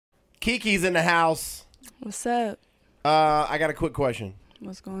Kiki's in the house. What's up? I got a quick question.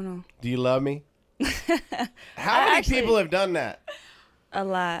 What's going on? Do you love me? How many people have done that? A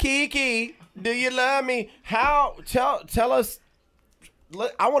lot. Kiki, do you love me? How? Tell us.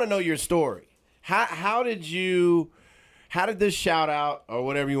 I want to know your story. How did this shout out or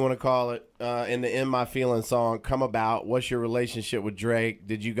whatever you want to call it in the "In My Feelings" song come about? What's your relationship with Drake?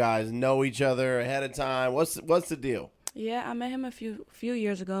 Did you guys know each other ahead of time? What's the deal? Yeah, I met him a few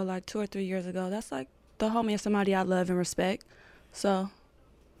years ago, like 2 or 3 years ago. That's like the homie of somebody I love and respect. So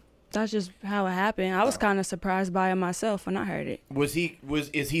that's just how it happened. I was kind of surprised by it myself when I heard it.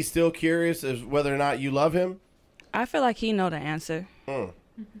 Is he still curious as whether or not you love him? I feel like he know the answer.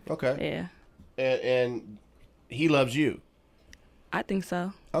 Okay. Yeah. And he loves you. I think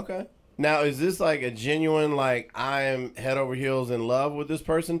so. Okay. Now, is this like a genuine, like, I am head over heels in love with this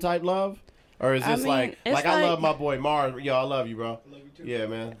person type love? Or is this like I love my boy Mars. Yo, I love you, bro. I love you too. Yeah,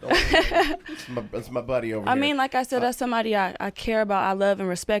 man. It's my buddy over here. I mean, like I said, that's somebody I care about, I love and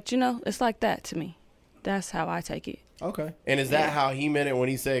respect. You know, it's like that to me. That's how I take it. Okay. And is that how he meant it when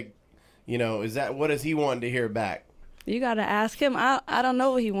he said, you know, what is he wanting to hear back? You got to ask him. I don't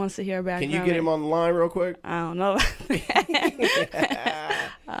know what he wants to hear back. Can you get him on the line real quick? I don't know.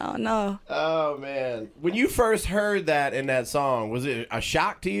 I don't know. Oh, man. When you first heard that in that song, was it a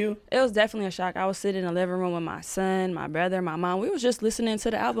shock to you? It was definitely a shock. I was sitting in the living room with my son, my brother, my mom. We was just listening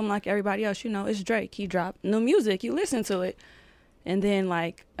to the album like everybody else. You know, it's Drake. He dropped new music. You listen to it. And then,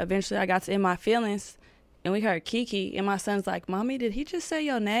 like, eventually I got to In My Feelings, and we heard Kiki. And my son's like, Mommy, did he just say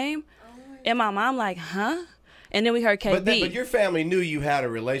your name? And my mom like, huh? And then we heard KB. But your family knew you had a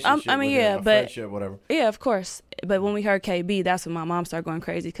relationship with him, a friendship, whatever. Yeah, of course. But when we heard KB, that's when my mom started going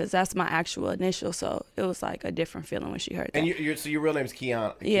crazy because that's my actual initial. So it was like a different feeling when she heard that. And so your real name's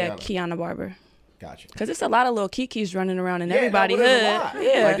Kiana? Yeah, Kiana Barber. Gotcha. Because it's a lot of little Kikis running around in everybody's hood.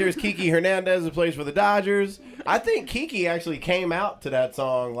 Yeah. Like there's Kiki Hernandez who plays for the Dodgers. I think Kiki actually came out to that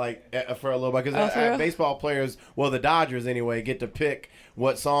song like for a little bit because baseball players, well, the Dodgers anyway, get to pick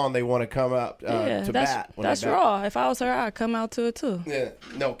what song they want to come up to bat. That's raw. If I was her, I'd come out to it too. Yeah.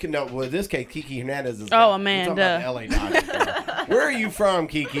 No. Well, in this case, Kiki Hernandez is. Amanda. About the LA Dodgers. Where are you from,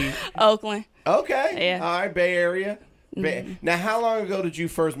 Kiki? Oakland. Okay. Yeah. All right, Bay Area. Mm-hmm. Now, how long ago did you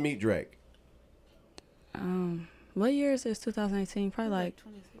first meet Drake? What year is this? 2018. Probably like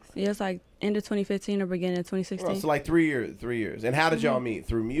 2016. Yeah, it's like end of 2015 or beginning of 2016. So like 3 years. 3 years. And how did y'all meet?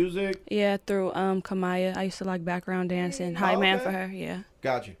 Through music? Yeah, through Kamaya. I used to like background dancing. Hype man for her. Yeah.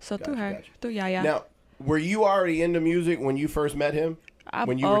 Gotcha. So through her, through Yaya. Now, were you already into music when you first met him? I've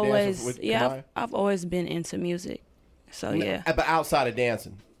always been into music. So yeah. But outside of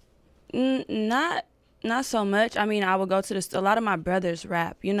dancing? Not so much. I mean, I would go to a lot of my brothers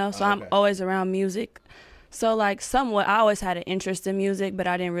rap, you know, so I'm always around music. So, like, somewhat, I always had an interest in music, but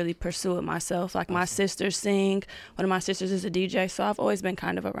I didn't really pursue it myself. Like, my sisters sing. One of my sisters is a DJ, so I've always been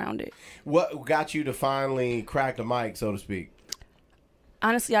kind of around it. What got you to finally crack the mic, so to speak?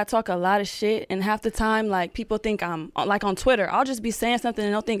 Honestly, I talk a lot of shit, and half the time, like, people think I'm, like, on Twitter, I'll just be saying something,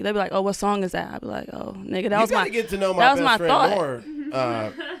 and they'll be like, oh, what song is that? I'll be like, oh, nigga, that was my, get to know my best friend more,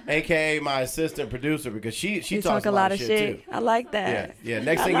 a.k.a. my assistant producer, because she talks a lot of shit, too. I like that. Yeah.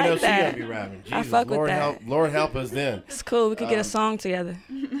 Next thing you know, she's going to be rapping. Jesus, I fuck with that. Lord help us then. It's cool. We could get a song together.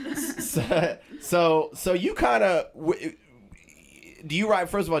 So you kind of, do you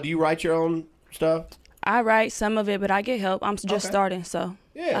write your own stuff? I write some of it, but I get help. I'm just starting, so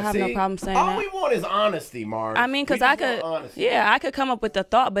I have no problem saying that. All we want is honesty, Mars. I mean, because I could come up with the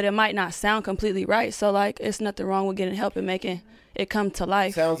thought, but it might not sound completely right. So, like, it's nothing wrong with getting help and making it come to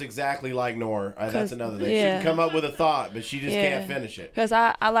life. Sounds exactly like Nor. That's another thing. She can come up with a thought, but she just can't finish it. Because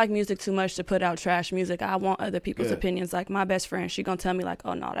I like music too much to put out trash music. I want other people's opinions. Like, my best friend, she going to tell me, like,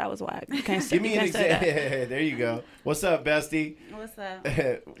 oh, no, that was whack. You can't say, Give me an example. There you go. What's up, bestie? What's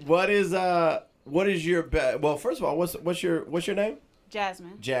up? What is your well, first of all, what's your name?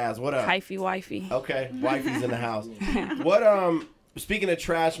 Jasmine. Jazz, what up? Hyphy wifey. Okay, wifey's in the house. What speaking of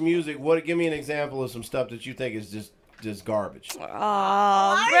trash music, give me an example of some stuff that you think is just garbage.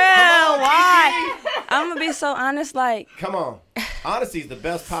 Oh, bro, why? I'm gonna be so honest, like. Come on. Honesty is the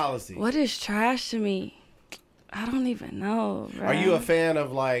best policy. What is trash to me? I don't even know, bro. Are you a fan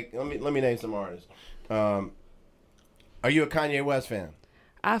of, like, let me name some artists. Are you a Kanye West fan?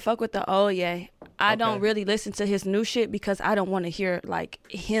 I fuck with the old Ye. I don't really listen to his new shit because I don't want to hear, like,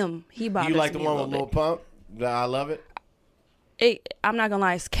 him. He bothers me. You like the one with Lil Pump? I love it. I'm not gonna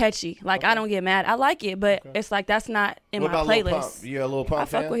lie, it's catchy. Like, I don't get mad. I like it, but it's like that's not in my playlist. Lil Pump? You a Lil Pump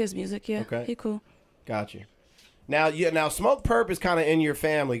fan? I fuck with his music, yeah. Okay. He cool. Got you. Now Smoke Perp is kind of in your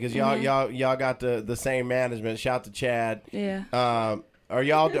family because y'all got the same management. Shout to Chad. Yeah. Are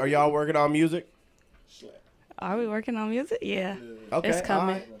y'all working on music? Are we working on music? Yeah. Okay, It's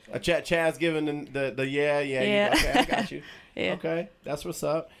coming. All right. Chad's giving the yeah. Yeah. Okay, I got you. Yeah. Okay, that's what's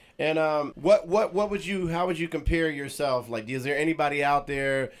up. And what would you? How would you compare yourself? Like, is there anybody out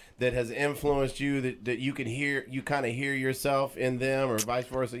there that has influenced you that you can hear? You kind of hear yourself in them, or vice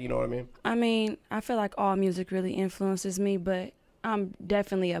versa. You know what I mean? I mean, I feel like all music really influences me, but I'm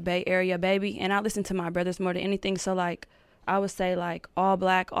definitely a Bay Area baby, and I listen to my brothers more than anything. So like, I would say like All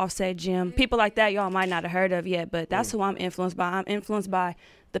Black, Offset, Jim, people like that y'all might not have heard of yet, but that's who I'm influenced by. I'm influenced by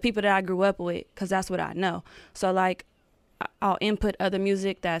the people that I grew up with, because that's what I know. So like, I'll input other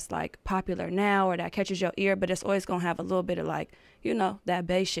music that's like popular now or that catches your ear, but it's always gonna have a little bit of like, you know, that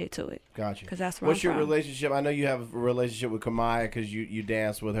bass shit to it. Gotcha. Because that's where What's I'm your from. relationship? I know you have a relationship with Kamaya because you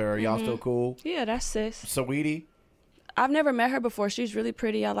dance with her. Are y'all still cool? Yeah, that's sis. Saweetie? I've never met her before. She's really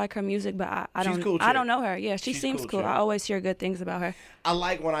pretty. I like her music, but I She's don't. cool I chick. don't know her. Yeah, she She's seems cool cool. chick. I always hear good things about her. I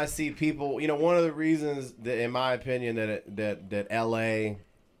like when I see people. You know, one of the reasons that, in my opinion, that L.A.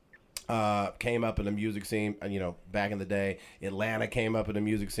 Came up in the music scene. You know, back in the day, Atlanta came up in the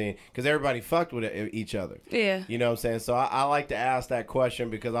music scene because everybody fucked with each other. Yeah. You know what I'm saying? So I like to ask that question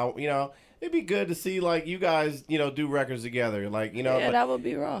because it'd be good to see like you guys, do records together. Like, Yeah, that would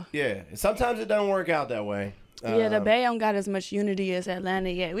be raw. yeah. Sometimes it doesn't work out that way. Yeah, the Bay don't got as much unity as Atlanta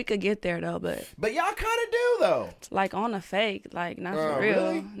yet. We could get there though, but But y'all kind of do though. like on a fake, like not for real.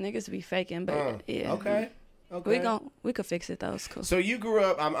 Really? Niggas be faking, but yeah. Okay. Okay. We could fix it though. It's cool. So you grew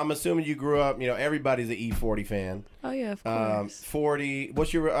up. I'm assuming you grew up. Everybody's an E40 fan. Oh yeah, of course. 40.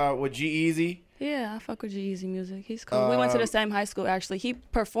 What's your with G-Eazy? Yeah, I fuck with G-Eazy music. He's cool. We went to the same high school actually. He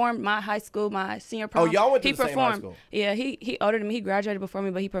performed my high school, my senior prom. Oh, y'all went to he the same performed. high school. Yeah, he older than me. He graduated before me,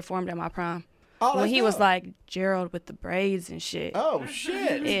 but he performed at my prom. Oh, when that's he was dope. like Gerald with the braids and shit. Oh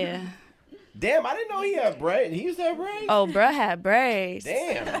shit. Yeah. Damn, I didn't know he had braids. He used to have braids. Oh, bruh had braids.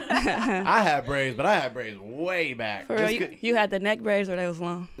 Damn. I had braids, but I had braids way back. For real, you had the neck braids or they was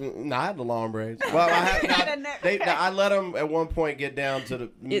long? No, I had the long braids. Well, I let them at one point get down to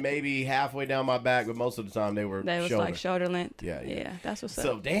maybe halfway down my back, but most of the time they was like shoulder length. Yeah. That's what's up.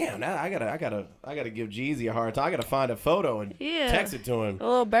 So damn, now I gotta give Jeezy a hard time. I gotta find a photo and text it to him. A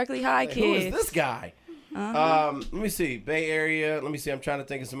little Berkeley High kid. Who is this guy? Let me see. Bay Area. Let me see. I'm trying to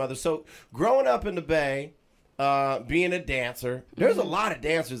think of some others. So growing up in the Bay, being a dancer, there's a lot of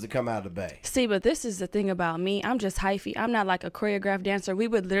dancers that come out of the Bay. See, but this is the thing about me. I'm just hyphy. I'm not like a choreographed dancer. We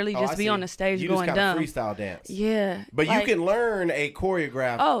would literally just be on the stage going dumb. You just kind of freestyle dance. Yeah. But you can learn a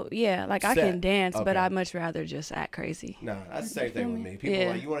choreographed. Oh, yeah. Like I can dance, but Okay. I'd much rather just act crazy. No, that's the same thing with me. People are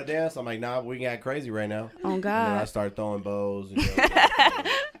like, you want to dance? I'm like, nah, we can act crazy right now. Oh, And then I God. start throwing bows. And,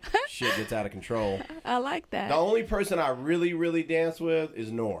 shit gets out of control. I like that. The only person I really, really dance with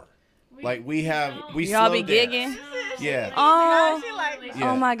is Nor. Like we Y'all slow be dance. gigging? Yeah. Oh.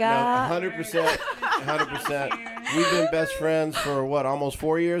 Yeah. Oh, my God. No, 100%. 100%. We've been best friends for what, almost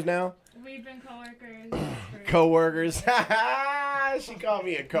 4 years now? We've been coworkers. Co-workers. She called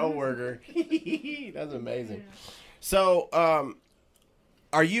me a co-worker. That's amazing. So,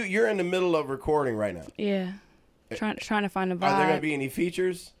 you're in the middle of recording right now? Yeah. Trying to find a vibe. Are there going to be any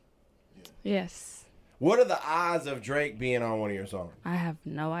features? Yes. What are the odds of Drake being on one of your songs? I have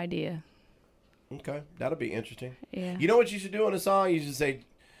no idea. Okay, that'll be interesting. Yeah. You know what you should do in a song? You should say,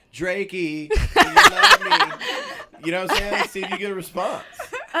 Drakey, do you love me? You know what I'm saying? See if you get a response.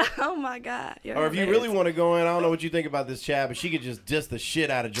 Oh, my God. Or if you really want to go in, I don't know what you think about this, Chad, but she could just diss the shit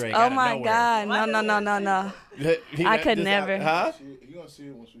out of Drake. Oh, out of my nowhere. God. No. You I could just never. Huh? You're going to see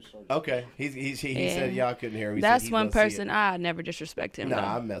it once we start. Okay. He said y'all couldn't hear him. He That's said he's one gonna see person it. I never disrespect him. Nah, though.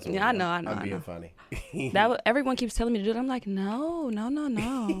 I'm messing with Yeah, you. I know. I'm being funny. Everyone keeps telling me to do it. I'm like, no.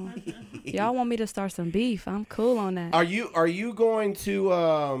 Y'all want me to start some beef? I'm cool on that. Are you going to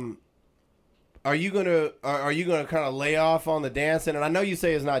Are you gonna kind of lay off on the dancing? And I know you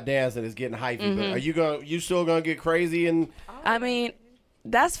say it's not dancing; it's getting hypey. But are you still gonna get crazy and? I mean,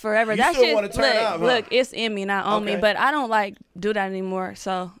 that's forever. You that still shit. wanna turn up, huh? Look, it's in me, not on me. Okay. But I don't like do that anymore.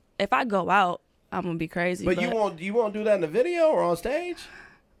 So if I go out, I'm gonna be crazy. But you won't do that in the video or on stage?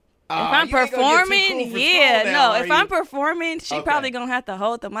 If I'm performing, if I'm performing, she Okay. probably gonna have to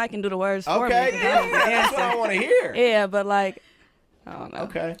hold the mic and do the words for me. Okay, 'cause yeah, I'm a that's what dancer. I want to hear. Yeah, but like, I don't know.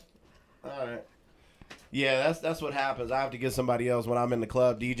 Okay, all right. Yeah, that's what happens. I have to get somebody else when I'm in the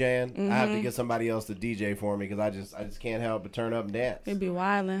club DJing. I have to get somebody else to DJ for me because I just can't help but turn up and dance. You be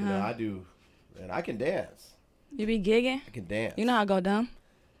wildin', You huh? know, I do, and I can dance. You be gigging? I can dance. You know how I go dumb?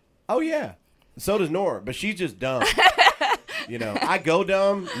 Oh yeah. So does Nora, but she's just dumb. You know, I go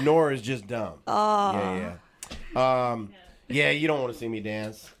dumb. Nora is just dumb. Oh. Yeah. Yeah, you don't want to see me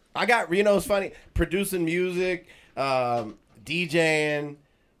dance. I got, it's funny, producing music, DJing.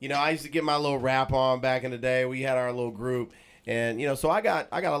 You know, I used to get my little rap on back in the day. We had our little group, and you know, so I got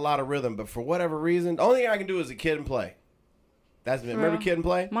a lot of rhythm. But for whatever reason, the only thing I can do is a Kid and Play. That's remember real? Kid and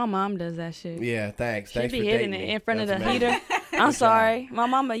Play? My mom does that shit. Yeah, thanks. She Thanks be for hitting dating it me. in front That's of the amazing. heater. I'm sorry. My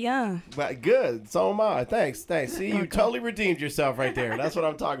mama young. But good. So am I. Thanks. See, you totally redeemed yourself right there. That's what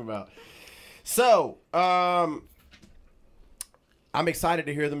I'm talking about. So, I'm excited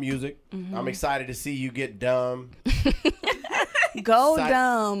to hear the music. Mm-hmm. I'm excited to see you get dumb. Go Exci-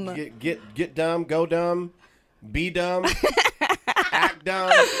 dumb. Get dumb. Go dumb. Be dumb. Act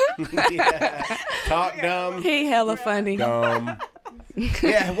dumb. Yeah. Talk dumb. He hella funny. Dumb.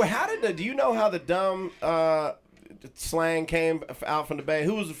 Yeah. Well, do you know how the dumb slang came out from the Bay?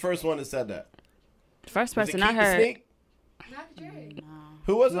 Who was the first one that said that? First Was it person I Keith the heard. Sneak?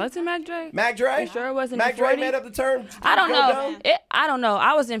 Who was it? Was it Mac Dre? Mac Dre? You sure it wasn't Mac Dre E40? made up the term. I don't Go know. Dumb? I don't know.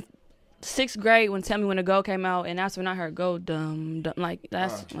 I was in 6th grade when Tell Me When to Go came out, and that's when I heard Go Dumb. Like,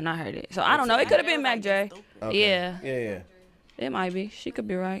 that's when I heard it. So I don't know. It could have been Mac Dre. Okay. Yeah. Yeah. It might be. She could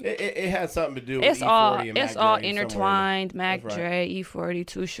be right. It had something to do with It's E40 all and Mac it's all Dre somewhere. intertwined. Mac That's right. Dre, E40,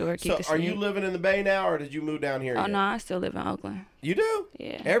 Too Short, Keep So the are you Sneak. living in the Bay now, or did you move down here Oh yet? no, I still live in Oakland. You do?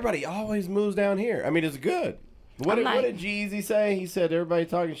 Yeah. Everybody always moves down here. I mean, it's good. What I'm did like- Jeezy say? He said everybody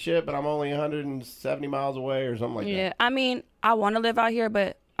talking shit, but I'm only 170 miles away or something like Yeah. that. I mean, I want to live out here,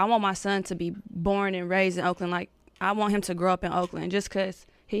 but I want my son to be born and raised in Oakland. Like, I want him to grow up in Oakland just because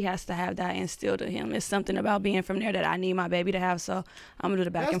he has to have that instilled in him. It's something about being from there that I need my baby to have, so I'm going to do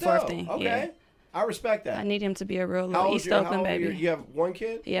the back That's and forth dope. thing. Okay. Yeah. I respect that. I need him to be a real How little old East you- how Oakland old are baby. you have one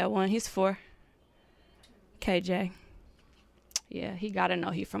kid? Yeah, one. He's 4. KJ. Yeah, he got to know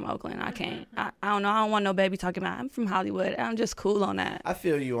he from Oakland. I can't. I don't know. I don't want no baby talking about I'm from Hollywood. I'm just cool on that. I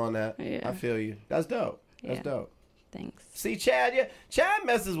feel you on that. Yeah. I feel you. That's dope. That's Yeah. dope. Thanks. See, Chad, yeah, Chad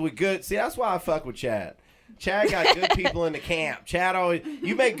messes with good. See, that's why I fuck with Chad. Chad got good people in the camp. Chad always,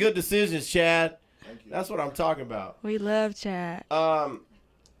 you make good decisions, Chad. That's what I'm talking about. We love Chad.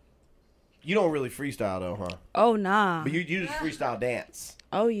 You don't really freestyle though, huh? Oh, nah. But you just freestyle dance.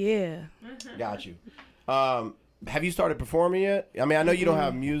 Oh, yeah. Got you. Have you started performing yet? I mean, I know you don't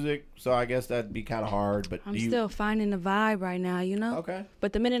have music, so I guess that'd be kind of hard. But I'm do you? still finding the vibe right now, you know? Okay.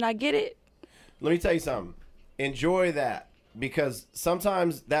 But the minute I get it, Let me tell you something. Enjoy that, because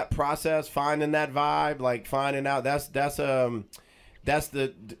sometimes that process, finding that vibe, like finding out, that's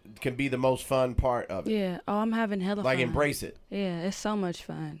can be the most fun part of it. yeah. Oh, I'm having hella Like fun. embrace it. Yeah, it's so much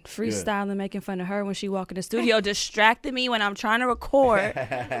fun. Freestyling, making fun of her when she walk in the studio, distracting me when I'm trying to record.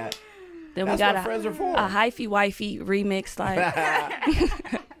 Then we That's got what friends are for. a hyphy wifey remix. Like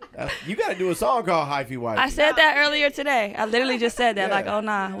You got to do a song called Hyphy White. I said that earlier today. I literally just said that. Yeah. Like, oh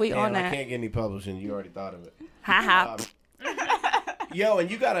nah, we on I that. can't get any publishing. You already thought of it. Ha ha. Yo,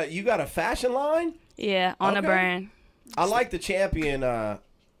 and you got a fashion line? Yeah, on the Okay. brand. I like the champion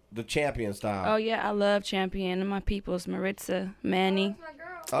style. Oh yeah, I love Champion and my peoples, Maritza, Manny.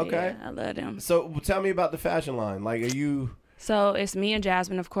 Okay. Yeah, I love them. So tell me about the fashion line. Like, are you? So it's me and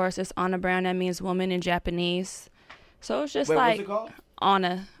Jasmine, of course. It's on the brand. That means woman in Japanese. So it's just Wait, like what's it called?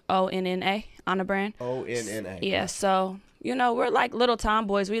 Anna, ONNA, on the brand. ONNA. Yeah, so, you know, we're like little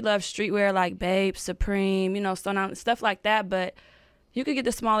tomboys. We love streetwear like Babe, Supreme, you know, stuff like that. But you could get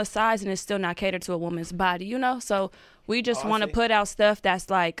the smallest size and it's still not catered to a woman's body, you know? So we just Oh, I want to see. put out stuff that's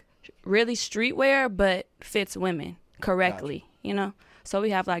like really streetwear but fits women correctly, you know? So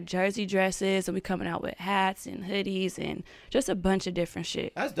we have like jersey dresses and we coming out with hats and hoodies and just a bunch of different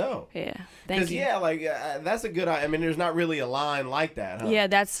shit. That's dope. Yeah, thank Because you. yeah, like that's a good. I mean, there's not really a line like that, huh? Yeah,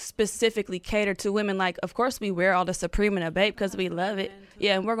 that's specifically catered to women. Like, of course, we wear all the Supreme and the Babe because we love it.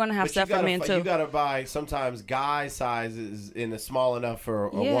 Yeah, and we're gonna have But stuff for men too. You gotta buy sometimes guy sizes in a small enough for a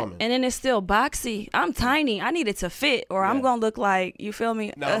woman. And then it's still boxy. I'm tiny. I need it to fit, or I'm Yeah. gonna look like, you feel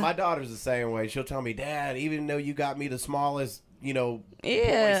me? No, my daughter's the same way. She'll tell me, Dad, even though you got me the smallest, boy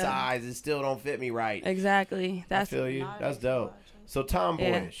Yeah. size, it still don't fit me right. Exactly. I That's feel you. That's dope. So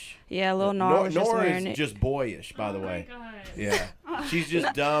tomboyish. yeah. Little Nora was just Nora wearing is it. just boyish, by the way. Yeah, she's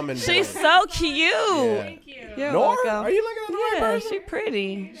just dumb and. She's boyish. so cute. Yeah. Thank you. You're Nora, welcome. are you looking at the right Yeah, person? she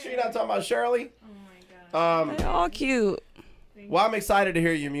pretty. She not talking about Shirley. Oh my god. They're all cute. Well, I'm excited to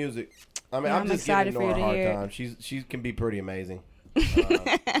hear your music. I mean, Yeah, I'm I'm just excited giving for Nora a you to hard hear time. She can be pretty amazing.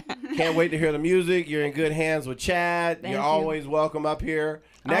 Can't wait to hear the music. You're in good hands with Chad. Thank You're you. always welcome up here.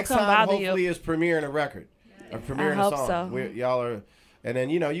 I'll Next come time, bother you. hopefully, is premiering a record, or premiering I a hope song. so. Y'all are And then,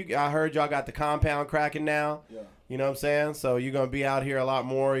 I heard y'all got the compound cracking now. Yeah. You know what I'm saying? So you're going to be out here a lot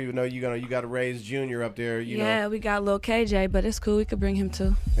more, even though you got to raise Junior up there, you know. Yeah, we got little KJ, but it's cool. We could bring him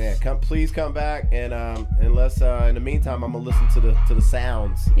too. Man, please come back, and let's in the meantime, I'm going to listen to the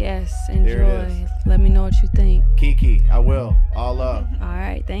sounds. Yes, There it enjoy. is. Let me know what you think. Kiki, I will. All love. All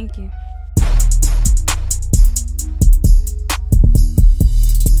right, thank you.